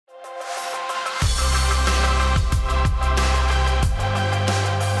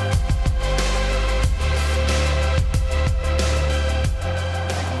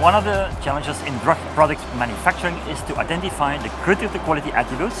One of the challenges in drug product manufacturing is to identify the critical quality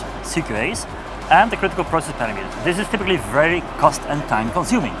attributes, CQAs, and the critical process parameters. This is typically very cost and time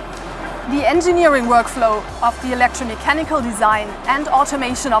consuming. The engineering workflow of the electromechanical design and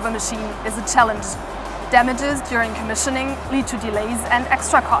automation of a machine is a challenge. Damages during commissioning lead to delays and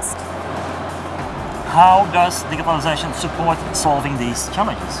extra cost. How does digitalization support solving these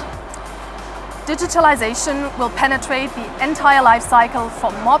challenges? Digitalization will penetrate the entire life cycle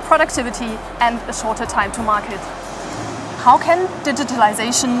for more productivity and a shorter time to market. How can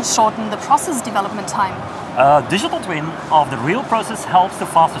digitalization shorten the process development time? A digital twin of the real process helps to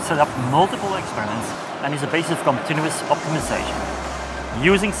faster set up multiple experiments and is a basis of continuous optimization.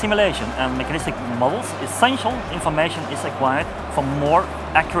 Using simulation and mechanistic models, essential information is acquired for more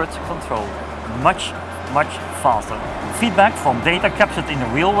accurate control, much faster. Feedback from data captured in the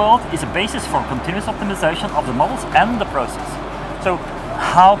real world is a basis for continuous optimization of the models and the process. So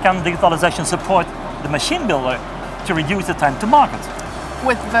how can digitalization support the machine builder to reduce the time to market?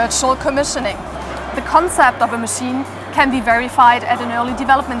 With virtual commissioning. The concept of a machine can be verified at an early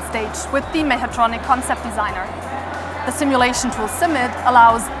development stage with the mechatronic concept designer. The simulation tool Siemens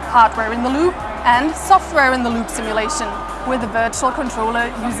allows hardware in the loop and software in the loop simulation with a virtual controller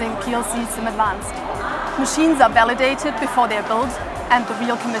using PLC Sim Advanced. Machines are validated before they are built and the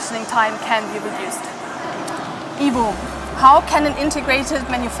real commissioning time can be reduced. Ivo, how can an integrated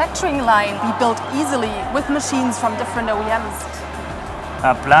manufacturing line be built easily with machines from different OEMs?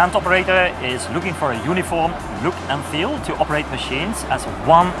 A plant operator is looking for a uniform look and feel to operate machines as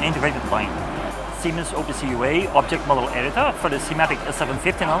one integrated line. Siemens OPC-UA Object Model Editor for the Simatic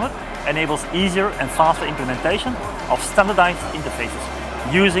S7-1500 enables easier and faster implementation of standardized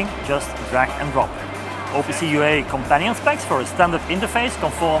interfaces using just drag and drop. OPC-UA companion specs for a standard interface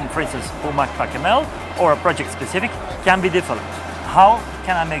conform, for instance, OMAC-PACML or a project specific can be developed. How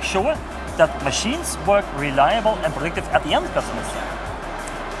can I make sure that machines work reliable and predictive at the end customers?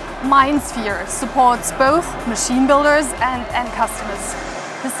 MindSphere supports both machine builders and end customers.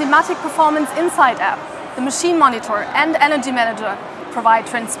 The Simatic Performance Insight app, the Machine Monitor and Energy Manager provide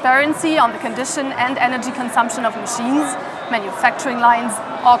transparency on the condition and energy consumption of machines, manufacturing lines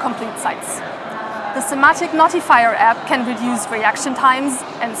or complete sites. The Simatic Notifier app can reduce reaction times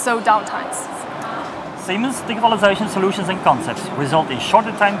and so downtimes. Siemens digitalization solutions and concepts result in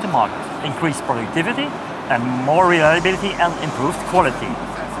shorter time to market, increased productivity and more reliability and improved quality.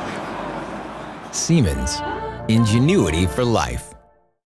 Siemens, ingenuity for life.